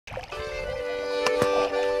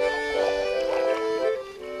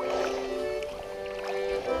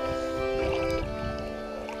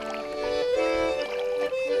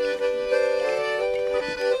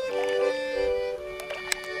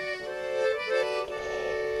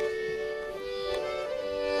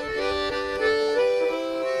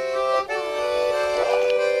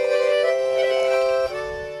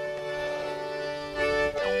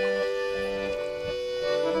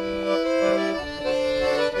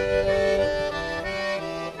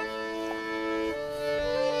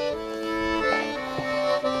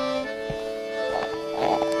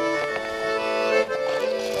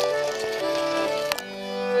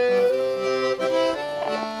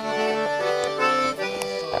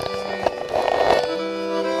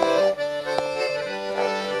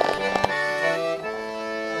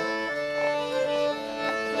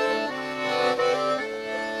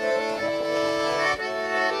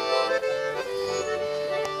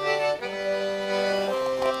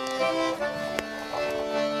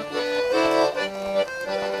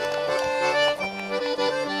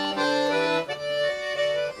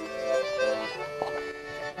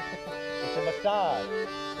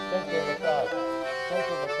gentle massage.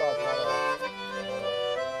 Gentle massage, not a...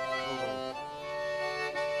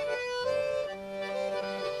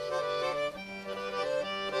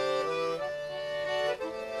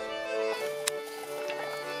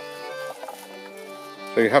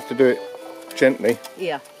 So you have to do it gently.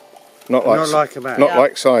 Yeah. Not like a man. Not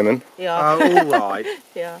like Simon. Yeah. Oh, all right.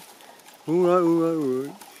 Yeah. All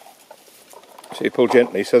right. So you pull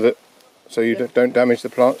gently so you don't damage the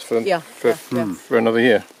plants for another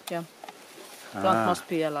year. Yeah. Plant must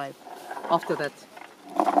be alive. After that,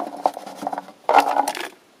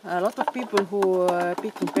 a lot of people who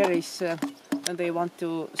pick berries and they want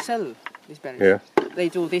to sell these berries, they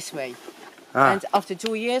do this way. And after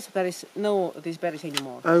 2 years, there is no these berries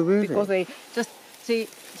anymore. Oh, really? Because they just a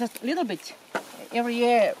little bit every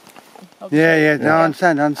year. Yeah. No, I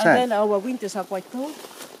understand. And then our winters are quite cold.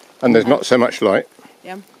 And there's not so much light.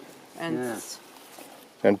 Yeah.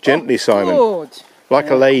 And gently, Simon. Good. Like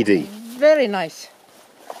a lady. Very nice.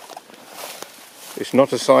 It's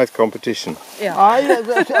not a scythe competition. Yeah.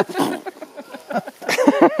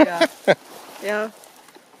 Yeah.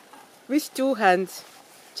 With 2 hands,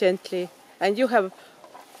 gently, and you have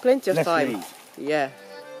plenty of time. Yeah.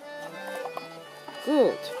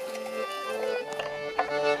 Good.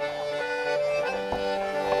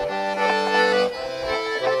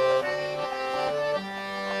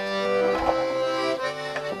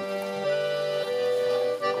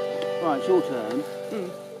 Right, it's your turn.